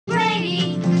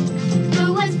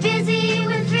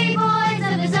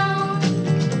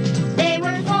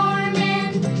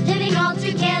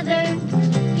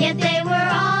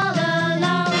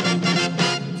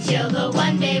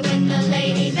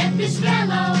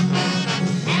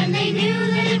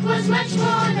much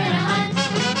more than a hunt.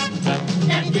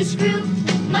 That this group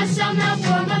must somehow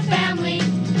form a family.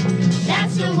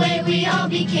 That's the way we all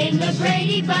became the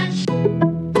Brady Bunch.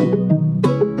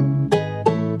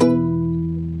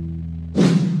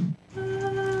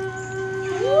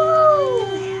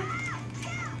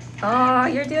 Oh,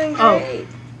 you're doing great.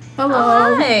 Hello.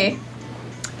 Oh, hi.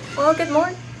 Well, good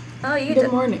morning. Oh, you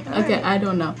Good morning. Okay, I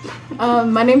don't know.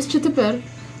 My name's Chitapur.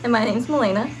 And my name's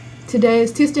Melena. Today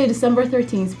is Tuesday, December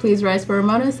 13th. Please rise for a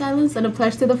moment of silence and a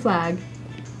pledge to the flag.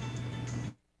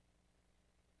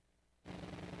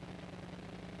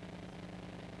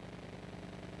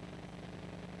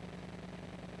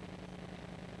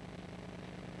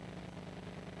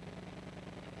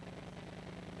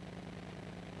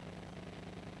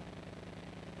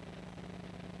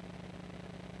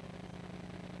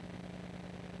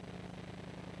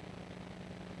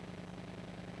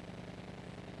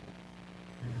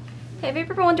 Have you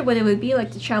ever wondered what it would be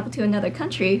like to travel to another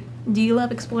country? Do you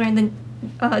love exploring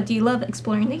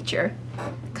nature?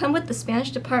 Come with the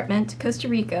Spanish department to Costa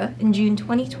Rica in June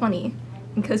 2020.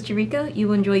 In Costa Rica, you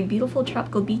will enjoy beautiful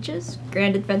tropical beaches,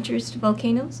 grand adventures to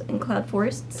volcanoes and cloud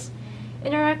forests,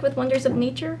 interact with wonders of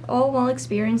nature, all while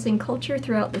experiencing culture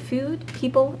throughout the food,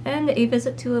 people, and a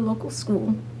visit to a local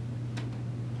school.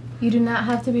 You do not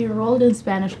have to be enrolled in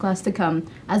Spanish class to come,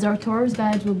 as our tourist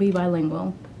guides will be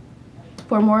bilingual.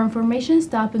 For more information,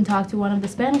 stop and talk to one of the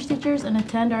Spanish teachers and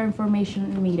attend our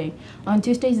information meeting on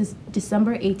Tuesday,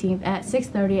 December 18th at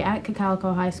 6:30 at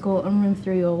Cacalco High School in room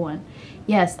 301.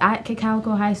 Yes, at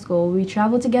Cacalco High School, we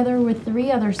travel together with 3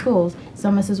 other schools, so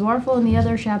Mrs. Warfel and the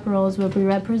other chaperones will be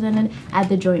represented at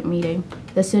the joint meeting.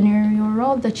 The sooner you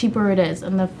enroll, the cheaper it is,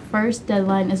 and the first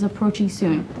deadline is approaching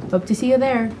soon. Hope to see you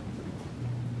there.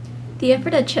 The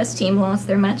Ephrata chess team lost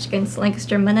their match against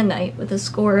Lancaster Mennonite with a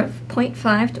score of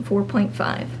 0.5 to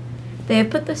 4.5. They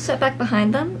have put this setback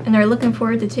behind them and are looking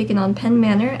forward to taking on Penn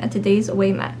Manor at today's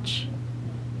away match.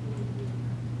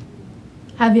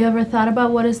 Have you ever thought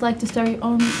about what it's like to start your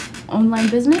own online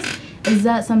business? Is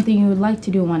that something you would like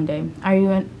to do one day? Are you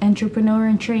an entrepreneur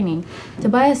in training?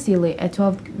 Tobias Seeley, a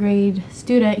 12th grade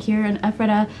student here in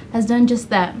Ephrata, has done just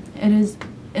that.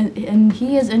 And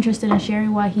he is interested in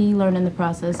sharing what he learned in the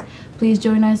process. Please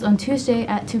join us on Tuesday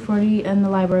at 2:40 in the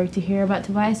library to hear about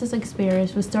Tobias'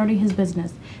 experience with starting his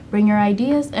business. Bring your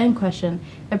ideas and questions.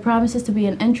 It promises to be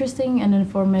an interesting and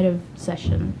informative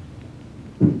session.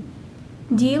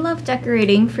 Do you love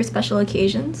decorating for special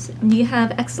occasions? Do you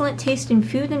have excellent taste in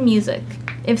food and music?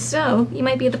 If so, you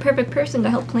might be the perfect person to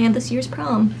help plan this year's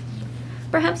prom.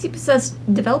 Perhaps you possess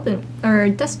development or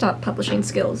desktop publishing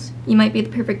skills. You might be the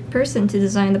perfect person to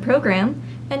design the program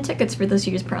and tickets for this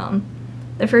year's prom.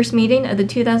 The first meeting of the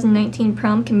 2019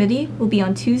 prom committee will be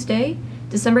on Tuesday,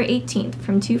 December 18th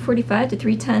from 2:45 to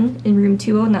 3:10 in room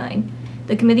 209.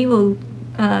 The committee will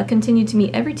continue to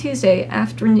meet every Tuesday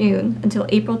afternoon until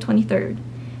April 23rd.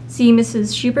 See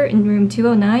Mrs. Schubert in room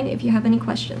 209 if you have any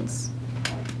questions.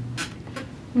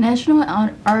 National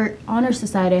Art Honor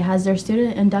Society has their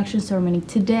student induction ceremony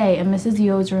today in Mrs.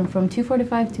 Yo's room from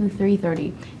 2:45 to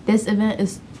 3:30. This event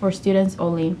is for students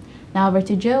only. Now over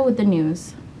to Joe with the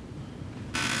news.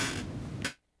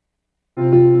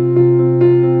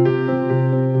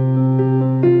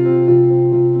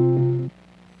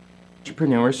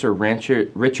 Entrepreneur Sir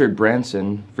Richard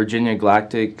Branson, Virginia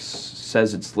Galactic,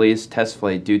 says its latest test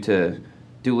flight due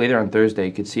later on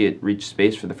Thursday could see it reach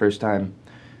space for the first time.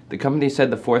 The company said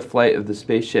the 4th flight of the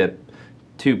Spaceship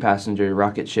 2 passenger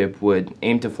rocket ship would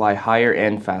aim to fly higher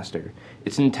and faster.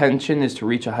 Its intention is to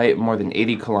reach a height of more than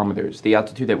 80 kilometers, the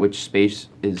altitude at which space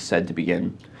is said to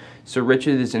begin. Sir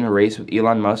Richard is in a race with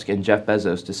Elon Musk and Jeff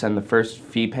Bezos to send the first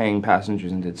fee-paying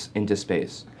passengers into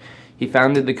space. He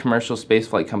founded the commercial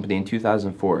spaceflight company in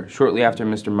 2004, shortly after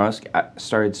Mr. Musk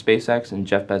started SpaceX and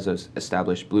Jeff Bezos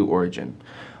established Blue Origin.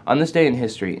 On this day in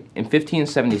history, in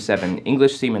 1577,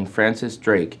 English seaman Francis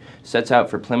Drake sets out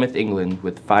for Plymouth, England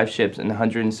with 5 ships and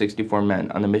 164 men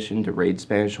on a mission to raid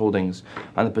Spanish holdings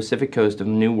on the Pacific coast of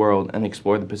the New World and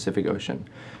explore the Pacific Ocean.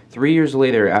 3 years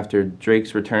later, after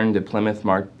Drake's return to Plymouth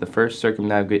marked the first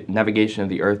circumnavigation of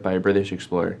the Earth by a British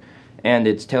explorer. And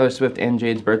it's Taylor Swift and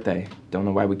Jade's birthday. Don't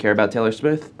know why we care about Taylor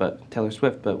Swift, but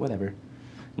whatever.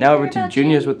 Now over to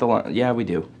Juniors with the lunch. Yeah, we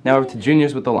do. Now over to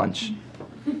Juniors with the lunch.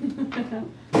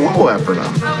 Hello, Ephrata.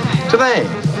 Today,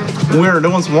 we're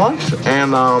doing some lunch,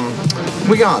 and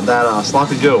we got that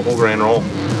Sloppy Joe whole grain roll.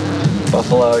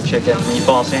 Buffalo chicken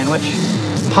meatball sandwich.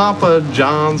 Papa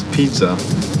John's pizza.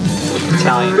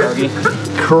 Italian hoagie.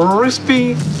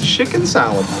 Crispy chicken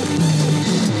salad.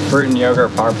 Fruit and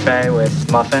yogurt parfait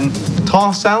with muffin.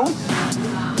 Tossed salad.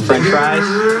 French fries.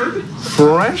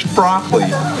 Fresh broccoli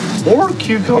or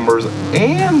cucumbers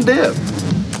and dip.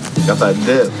 Got that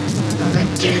dip.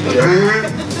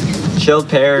 Chilled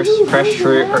pears, fresh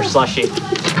fruit, or slushy.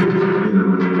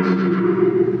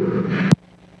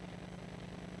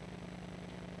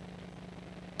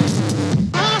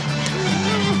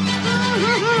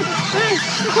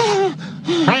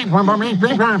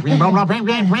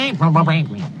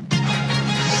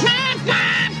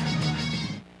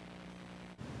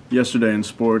 Yesterday in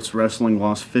sports, wrestling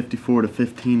lost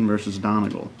 54-15 versus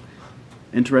Donegal.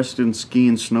 Interested in ski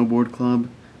and snowboard club?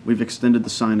 We've extended the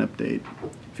sign-up date.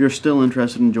 If you're still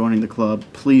interested in joining the club,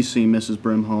 please see Mrs.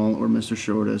 Brimhall or Mr.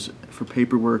 Shortis for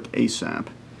paperwork ASAP.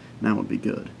 Now would be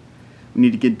good. We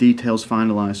need to get details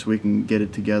finalized so we can get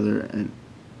it together, and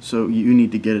so you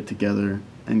need to get it together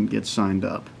and get signed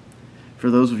up.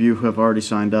 For those of you who have already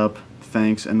signed up,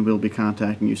 thanks, and we'll be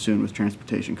contacting you soon with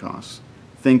transportation costs.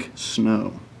 Think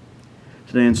snow.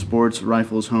 Today in sports,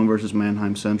 Rifle is home versus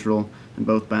Mannheim Central, and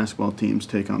both basketball teams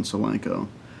take on Solanco.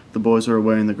 The boys are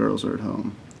away and the girls are at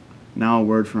home. Now a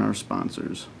word from our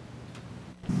sponsors.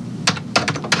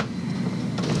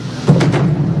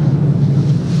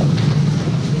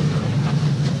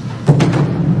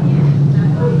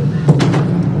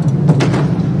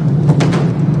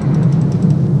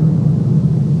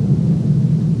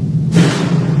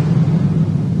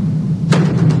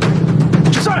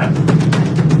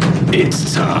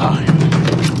 It's time.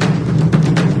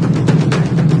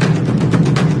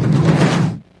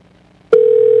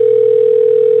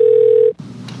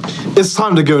 It's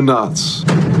time to go nuts.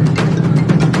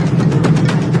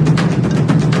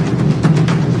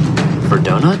 For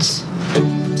donuts?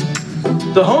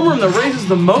 The homer that raises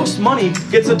the most money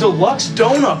gets a deluxe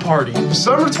donut party.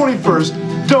 December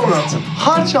 21st, donuts,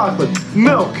 hot chocolate,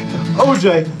 milk,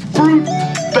 OJ, fruit,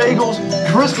 bagels,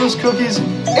 Christmas cookies.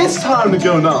 It's time to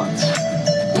go nuts.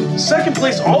 Second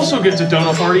place also gets a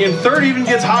donut party, and third even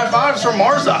gets high fives from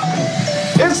Marza.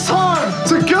 It's time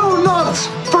to go nuts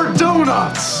for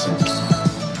donuts.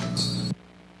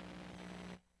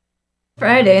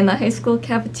 Friday in the high school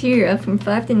cafeteria from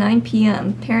 5 to 9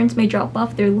 p.m., parents may drop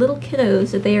off their little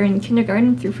kiddos if they are in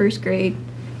kindergarten through first grade.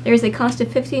 There is a cost of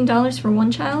 $15 for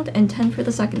one child and $10 for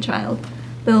the second child.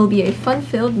 There will be a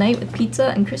fun-filled night with pizza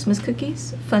and Christmas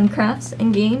cookies, fun crafts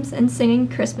and games, and singing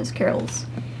Christmas carols.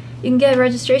 You can get a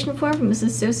registration form from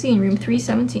Mrs. Sosi in room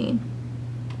 317.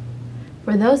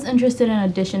 For those interested in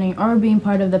auditioning or being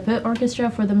part of the pit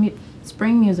orchestra for the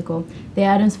spring musical, the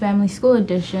Addams Family School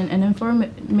Edition, an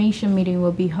information meeting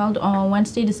will be held on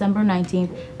Wednesday, December 19th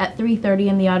at 3:30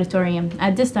 in the auditorium.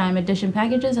 At this time, audition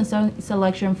packages and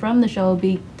selection from the show will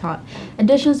be taught.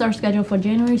 Auditions are scheduled for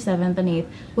January 7th and 8th,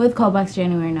 with callbacks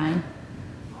January 9th.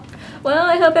 Well,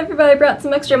 I hope everybody brought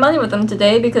some extra money with them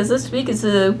today, because this week is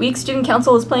the week student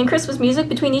council is playing Christmas music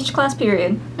between each class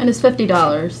period. And it's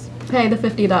 $50. Pay the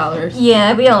 $50.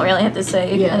 Yeah, we don't really have to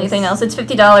say Yes. anything else. It's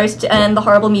 $50 to end the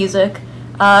horrible music.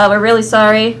 We're really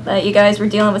sorry that you guys were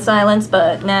dealing with silence,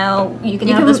 but now you can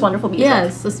have this wonderful music.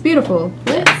 Yes, it's beautiful.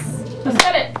 Yes. Let's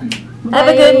get it. Have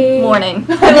a good morning.